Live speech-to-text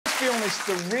honest,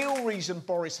 the real reason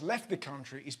Boris left the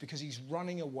country is because he's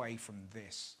running away from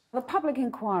this. The public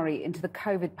inquiry into the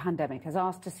COVID pandemic has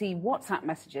asked to see WhatsApp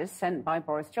messages sent by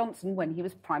Boris Johnson when he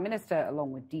was Prime Minister,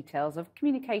 along with details of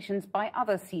communications by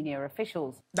other senior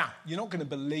officials. Now, you're not going to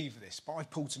believe this, but I've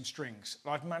pulled some strings.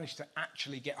 I've managed to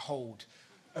actually get hold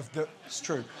of the... It's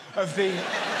true. Of the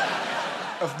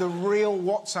real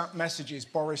WhatsApp messages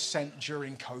Boris sent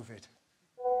during COVID.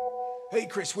 Hey,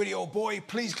 Chris Whitty, old boy,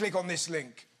 please click on this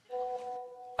link.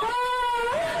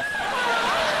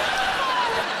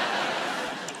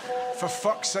 For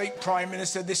fuck's sake, Prime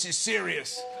Minister, this is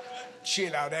serious.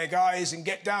 Chill out there, guys, and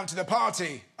get down to the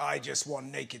party. I just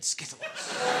want naked Skittles.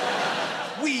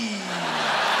 Whee!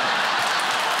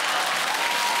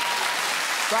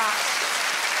 That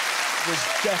was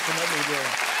definitely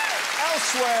real.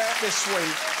 Elsewhere this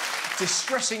week,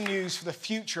 distressing news for the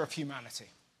future of humanity.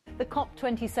 The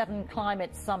COP27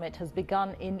 climate summit has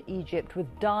begun in Egypt with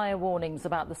dire warnings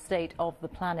about the state of the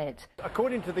planet.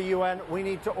 According to the UN, we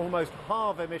need to almost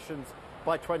halve emissions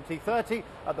by 2030.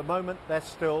 At the moment, they're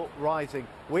still rising.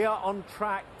 We are on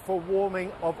track for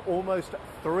warming of almost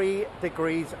 3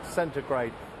 degrees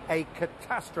centigrade, a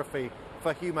catastrophe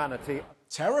for humanity.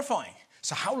 Terrifying.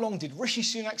 So how long did Rishi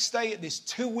Sunak stay at this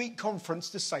 2-week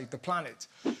conference to save the planet?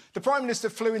 The Prime Minister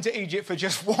flew into Egypt for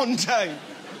just 1 day.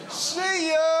 See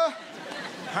ya!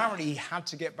 Apparently he had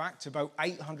to get back to about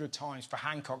 800 times for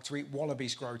Hancock to eat wallaby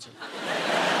scrotum.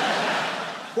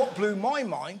 What blew my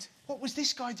mind, what was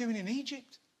this guy doing in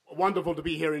Egypt? Wonderful to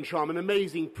be here in Sharm, an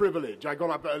amazing privilege. I got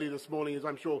up early this morning, as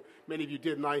I'm sure many of you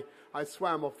did, and I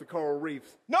swam off the coral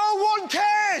reefs. No one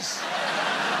cares!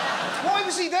 Why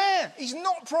was he there? He's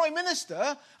not Prime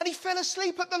Minister, and he fell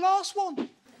asleep at the last one.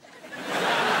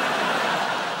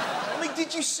 I mean,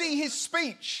 did you see his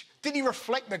speech? Did he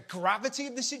reflect the gravity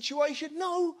of the situation?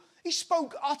 No, he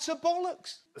spoke utter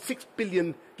bollocks. 6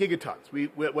 billion gigatons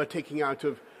we're taking out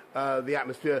of the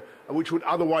atmosphere, which would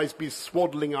otherwise be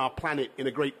swaddling our planet in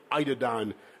a great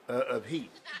eiderdown of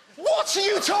heat. What are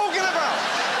you talking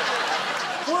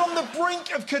about? We're on the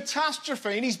brink of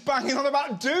catastrophe and he's banging on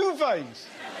about duvets.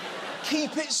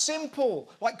 Keep it simple.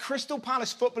 Like Crystal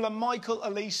Palace footballer Michael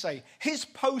Elise. His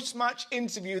post-match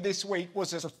interview this week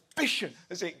was as efficient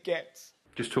as it gets.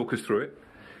 Just talk us through it.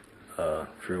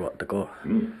 Through what, the goal?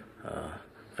 I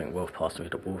think Wolf passed me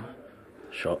the ball,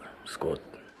 shot, scored.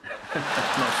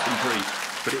 Nice and brief.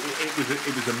 But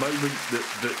it was a moment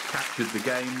that captured the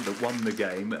game, that won the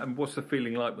game. And what's the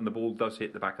feeling like when the ball does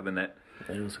hit the back of the net?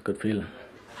 It was a good feeling.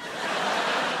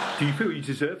 Do you feel you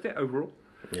deserved it overall?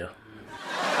 Yeah.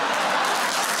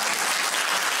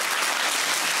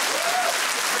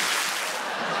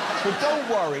 But don't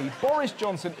worry, Boris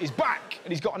Johnson is back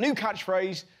and he's got a new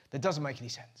catchphrase that doesn't make any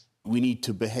sense. We need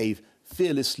to behave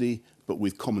fearlessly but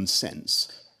with common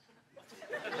sense.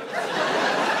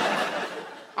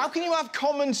 How can you have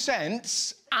common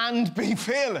sense and be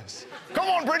fearless? Come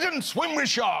on, Britain, swim with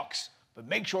sharks, but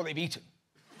make sure they've eaten.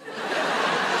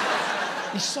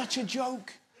 He's such a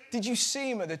joke. Did you see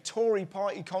him at the Tory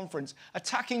party conference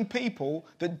attacking people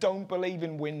that don't believe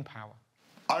in wind power?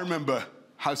 I remember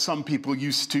how some people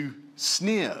used to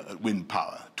sneer at wind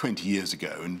power 20 years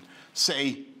ago and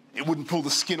say it wouldn't pull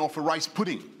the skin off a rice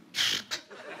pudding.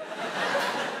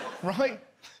 Right?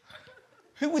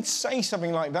 Who would say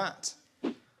something like that?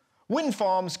 Wind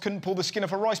farms couldn't pull the skin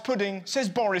off a rice pudding, says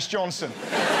Boris Johnson.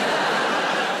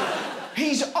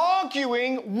 He's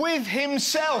arguing with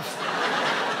himself.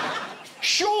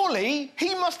 Surely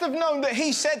he must have known that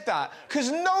he said that,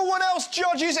 because no one else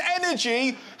judges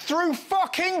energy through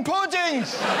fucking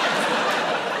puddings.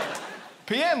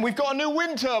 PM, we've got a new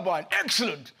wind turbine.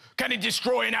 Excellent. Can it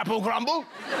destroy an apple crumble?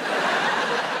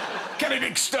 Can it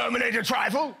exterminate a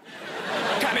trifle?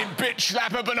 Can it bitch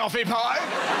slap a banoffee pie?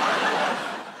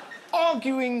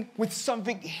 Arguing with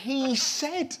something he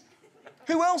said.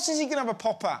 Who else is he going to have a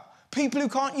pop at? People who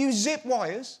can't use zip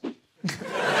wires?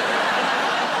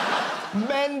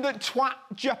 Men that twat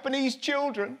Japanese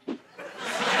children?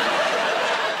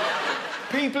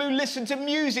 People who listen to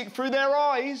music through their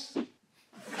eyes?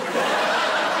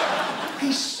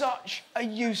 He's such a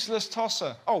useless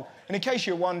tosser. Oh, and in case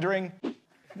you're wondering...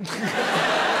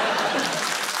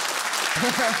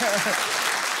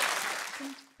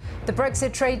 The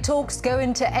Brexit trade talks go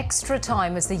into extra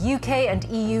time as the UK and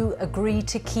EU agree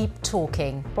to keep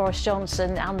talking. Boris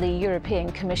Johnson and the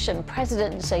European Commission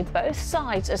president say both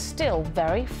sides are still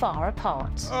very far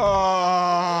apart.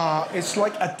 It's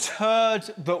like a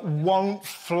turd that won't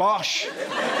flush.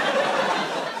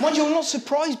 Mind you, I'm not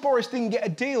surprised Boris didn't get a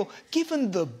deal, given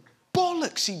the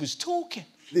bollocks he was talking.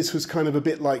 This was kind of a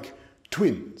bit like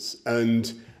twins,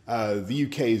 and The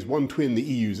UK is one twin, the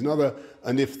EU is another,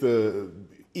 and if the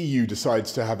EU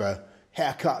decides to have a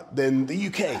haircut, then the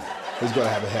UK has got to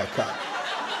have a haircut.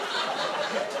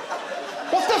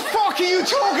 What the fuck are you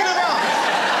talking about?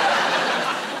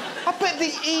 I bet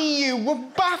the EU were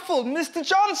baffled. Mr.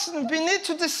 Johnson, we need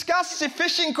to discuss the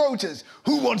fishing quotas.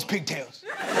 Who wants pigtails?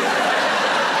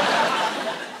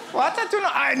 What? I don't know.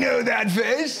 I know that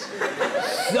face.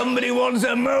 Somebody wants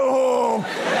a mohawk.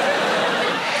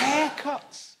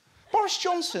 Haircuts. Boris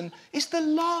Johnson is the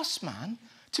last man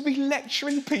to be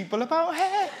lecturing people about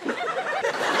hair.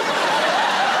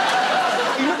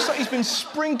 He looks like he's been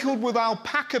sprinkled with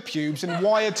alpaca pubes and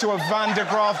wired to a Van de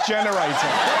Graaff generator.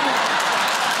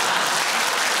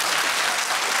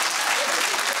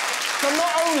 So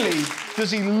not only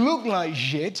does he look like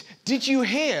shit, did you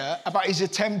hear about his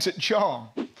attempt at charm?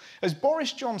 As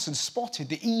Boris Johnson spotted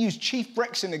the EU's chief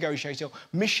Brexit negotiator,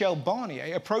 Michel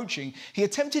Barnier, approaching, he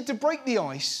attempted to break the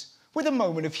ice with a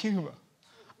moment of humour.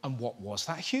 And what was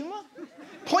that humour?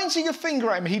 Pointing a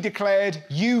finger at him, he declared,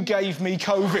 "You gave me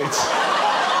COVID."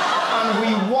 And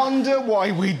we wonder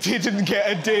why we didn't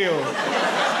get a deal.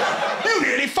 You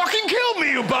nearly fucking killed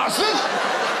me, you bastard!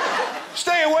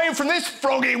 Stay away from this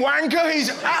froggy wanker, he's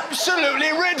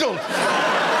absolutely riddled.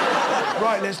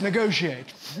 Right, let's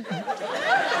negotiate.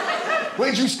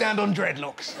 Where'd you stand on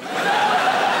dreadlocks?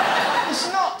 It's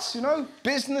nuts, you know?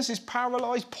 Business is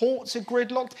paralysed, ports are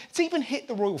gridlocked. It's even hit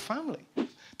the royal family.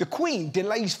 The Queen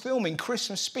delays filming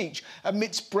Christmas speech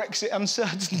amidst Brexit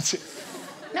uncertainty.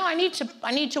 No, I need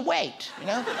to wait, you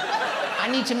know? I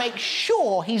need to make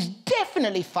sure he's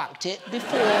definitely fucked it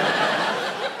before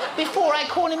I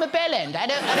call him a bellend. I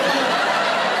don't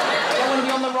want to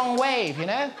be on the wrong wave, you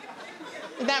know?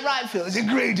 Is that right, Phil? It's a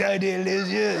great idea,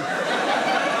 Liz, yes.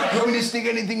 You want me to stick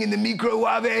anything in the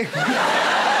microwave? Yes,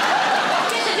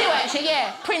 I do, actually,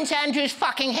 yeah. Prince Andrew's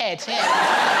fucking head, yeah.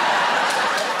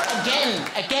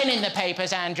 Again in the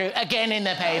papers, Andrew. Again in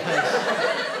the papers.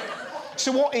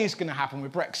 So what is going to happen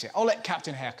with Brexit? I'll let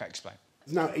Captain Haircut explain.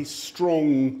 There's now a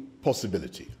strong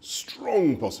possibility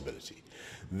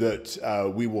that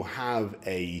we will have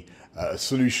a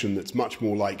solution that's much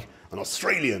more like an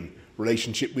Australian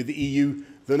relationship with the EU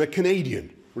than a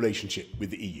Canadian relationship with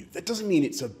the EU. That doesn't mean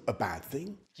it's a bad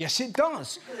thing. Yes, it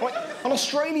does. Like, an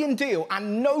Australian deal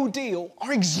and no deal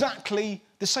are exactly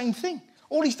the same thing.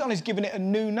 All he's done is given it a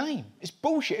new name. It's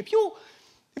bullshit.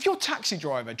 If your taxi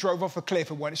driver drove off a cliff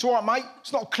and went, "It's all right, mate,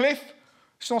 it's not a cliff,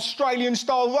 it's an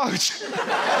Australian-style road,"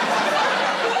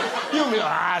 you'll be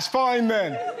like, "It's fine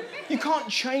then." You can't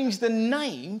change the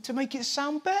name to make it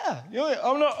sound better.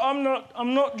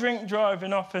 I'm not drink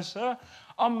driving, officer.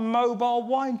 I'm mobile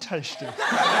wine tasting.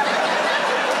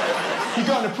 You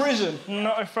going to prison?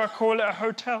 Not if I call it a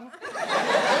hotel.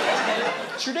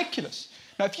 It's ridiculous.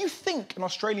 Now, if you think an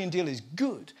Australian deal is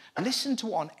good, listen to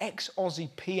what an ex-Aussie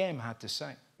PM had to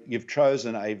say. You've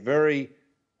chosen a very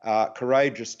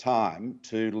courageous time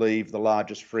to leave the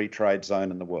largest free trade zone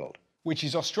in the world. Which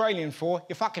is Australian for,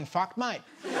 "You fucking fucked, mate."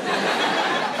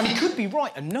 And he could be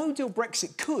right. A no-deal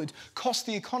Brexit could cost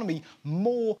the economy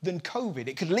more than COVID.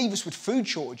 It could leave us with food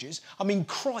shortages. I mean,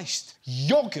 Christ,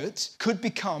 yoghurt could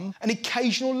become an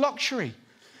occasional luxury.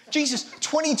 Jesus,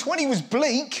 2020 was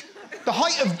bleak. The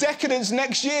height of decadence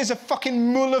next year is a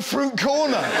fucking Muller fruit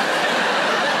corner.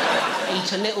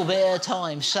 Eat a little bit at a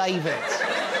time, save it.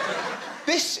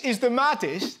 This is the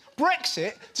maddest.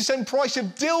 Brexit to send price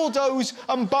of dildos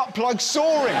and butt plugs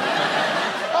soaring.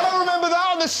 I don't remember that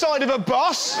on the side of a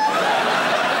bus.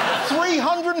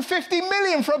 350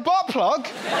 million for a butt plug.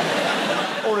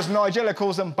 Or as Nigella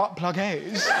calls them, butt plug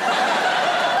A's.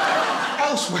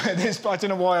 Elsewhere, I don't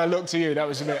know why I looked to you, that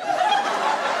was a bit...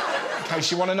 In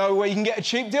case you want to know where you can get a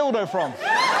cheap dildo from.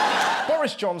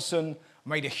 Boris Johnson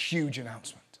made a huge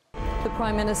announcement. The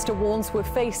Prime Minister warns we're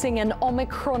facing an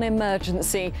Omicron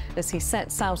emergency as he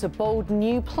sets out a bold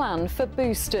new plan for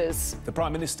boosters. The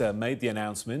Prime Minister made the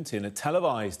announcement in a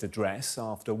televised address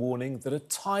after warning that a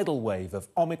tidal wave of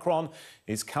Omicron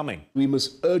is coming. We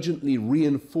must urgently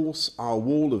reinforce our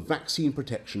wall of vaccine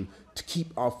protection to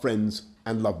keep our friends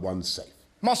and loved ones safe.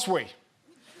 Must we?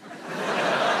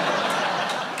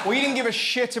 Well, you didn't give a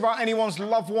shit about anyone's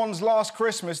loved ones last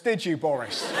Christmas, did you,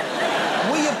 Boris?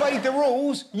 We obeyed the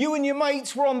rules. You and your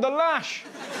mates were on the lash.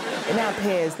 It now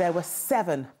appears there were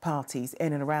 7 parties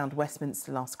in and around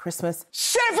Westminster last Christmas.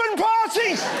 7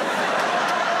 parties!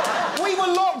 We were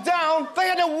locked down. They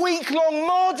had a week-long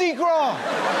Mardi Gras.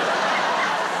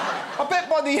 I bet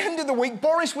by the end of the week,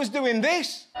 Boris was doing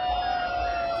this.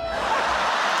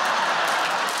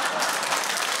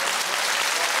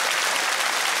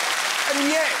 And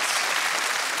yet,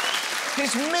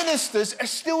 his ministers are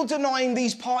still denying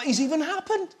these parties even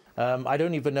happened. I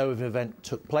don't even know if an event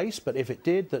took place, but if it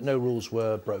did, that no rules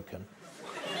were broken.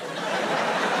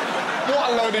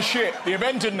 What a load of shit. The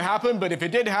event didn't happen, but if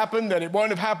it did happen, then it won't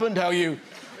have happened how you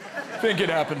think it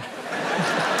happened.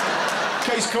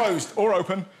 Case closed, or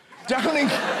open. Downing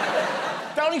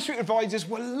Street advisors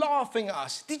were laughing at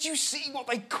us. Did you see what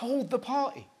they called the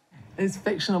party? His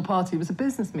fictional party was a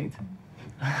business meeting.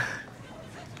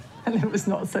 And it was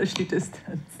not socially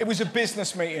distanced. It was a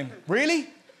business meeting. Really?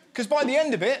 Because by the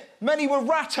end of it, many were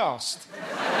rat-arsed.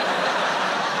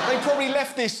 They probably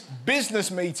left this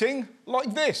business meeting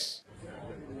like this.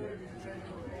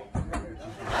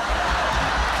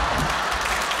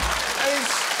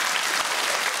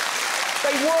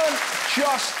 They weren't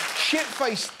just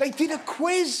shit-faced. They did a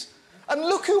quiz. And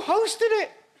look who hosted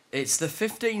it. It's the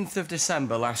 15th of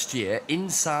December last year,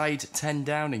 inside 10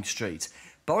 Downing Street.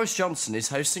 Boris Johnson is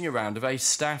hosting a round of a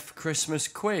staff Christmas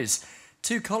quiz.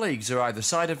 2 colleagues are either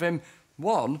side of him,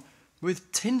 one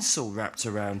with tinsel wrapped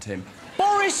around him.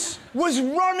 Boris was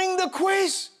running the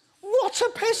quiz. What a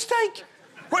piss take.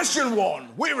 Question 1.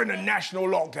 We're in a national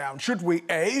lockdown. Should we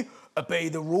A, obey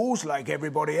the rules like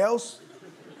everybody else?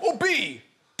 Or B,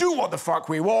 do what the fuck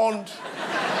we want?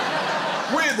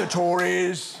 We're the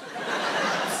Tories.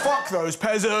 Fuck those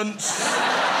peasants.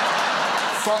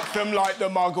 Fuck them like the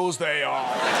muggles they are.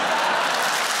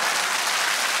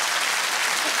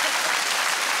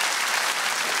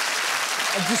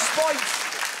 And despite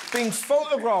being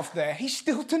photographed there, he's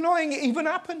still denying it even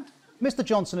happened. Mr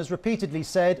Johnson has repeatedly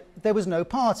said there was no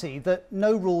party, that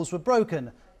no rules were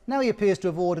broken. Now he appears to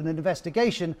have ordered an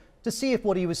investigation to see if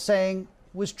what he was saying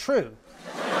was true.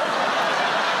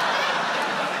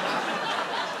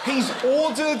 He's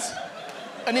ordered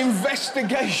an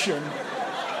investigation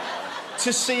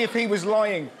to see if he was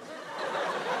lying.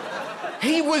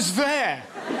 He was there.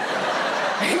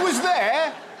 He was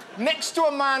there next to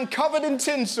a man covered in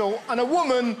tinsel and a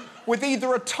woman with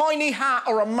either a tiny hat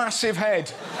or a massive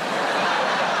head.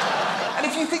 And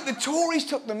if you think the Tories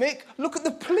took the mick, look at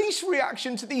the police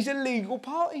reaction to these illegal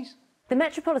parties. The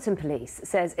Metropolitan Police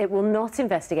says it will not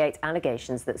investigate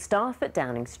allegations that staff at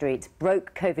Downing Street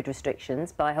broke COVID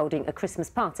restrictions by holding a Christmas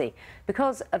party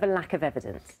because of a lack of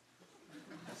evidence.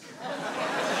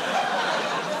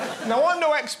 Now, I'm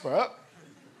no expert,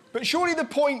 but surely the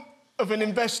point of an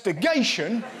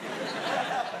investigation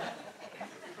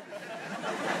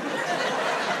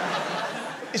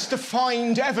is to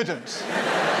find evidence.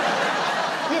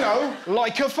 You know,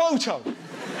 like a photo.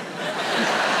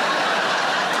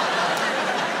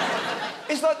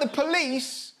 It's like the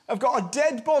police have got a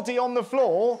dead body on the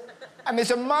floor and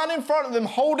there's a man in front of them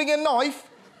holding a knife,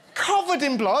 covered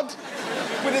in blood,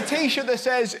 with a T-shirt that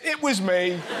says, "It was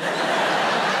me.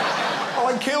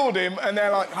 I killed him," and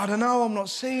they're like, "I don't know, I'm not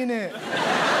seeing it."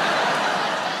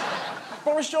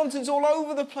 Boris Johnson's all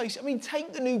over the place. I mean,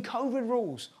 take the new COVID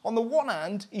rules. On the one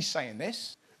hand, he's saying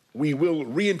this. We will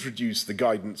reintroduce the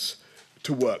guidance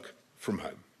to work from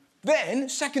home. Then,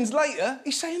 seconds later,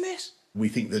 he's saying this. We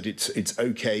think that it's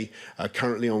OK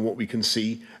currently on what we can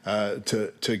see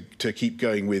to keep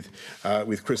going with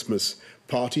Christmas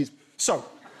parties. So,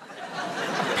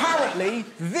 apparently,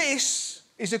 this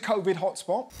is a COVID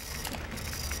hotspot.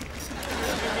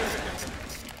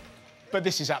 But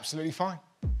this is absolutely fine.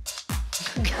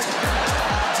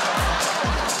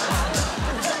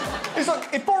 It's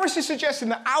like, if Boris is suggesting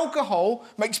that alcohol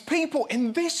makes people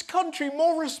in this country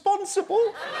more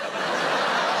responsible,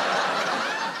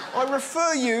 I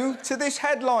refer you to this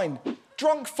headline,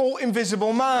 "Drunk Fought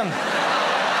Invisible Man."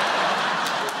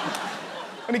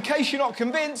 And in case you're not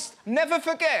convinced, never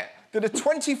forget that a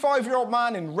 25-year-old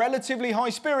man in relatively high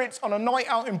spirits on a night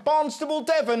out in Barnstable,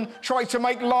 Devon, tried to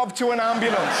make love to an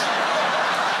ambulance.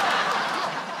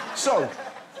 So,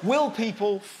 will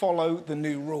people follow the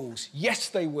new rules? Yes,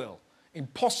 they will, in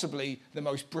possibly the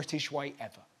most British way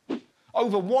ever.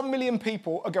 Over 1 million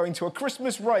people are going to a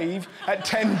Christmas rave at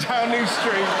 10 Downing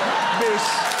Street this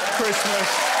Christmas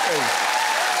Eve.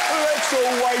 Let's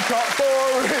all wake up,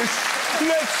 Boris!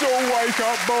 Let's all wake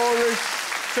up, Boris!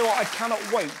 So I cannot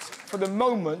wait for the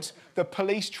moment the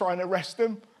police try and arrest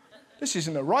them. This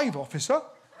isn't a rave, officer.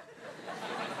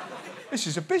 This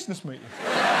is a business meeting.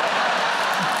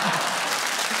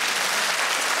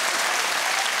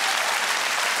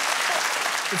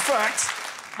 In fact,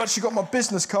 I've actually got my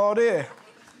business card here.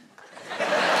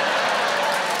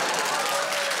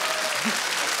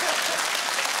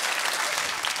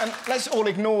 And let's all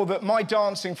ignore that my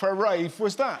dancing for a rave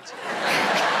was that.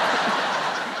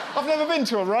 I've never been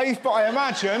to a rave, but I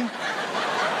imagine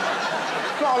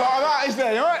not a lot of that, is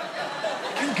there, all right?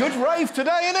 Good rave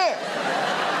today, innit?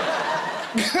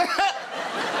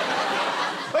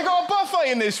 They got a buffet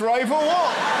in this rave, or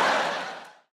what?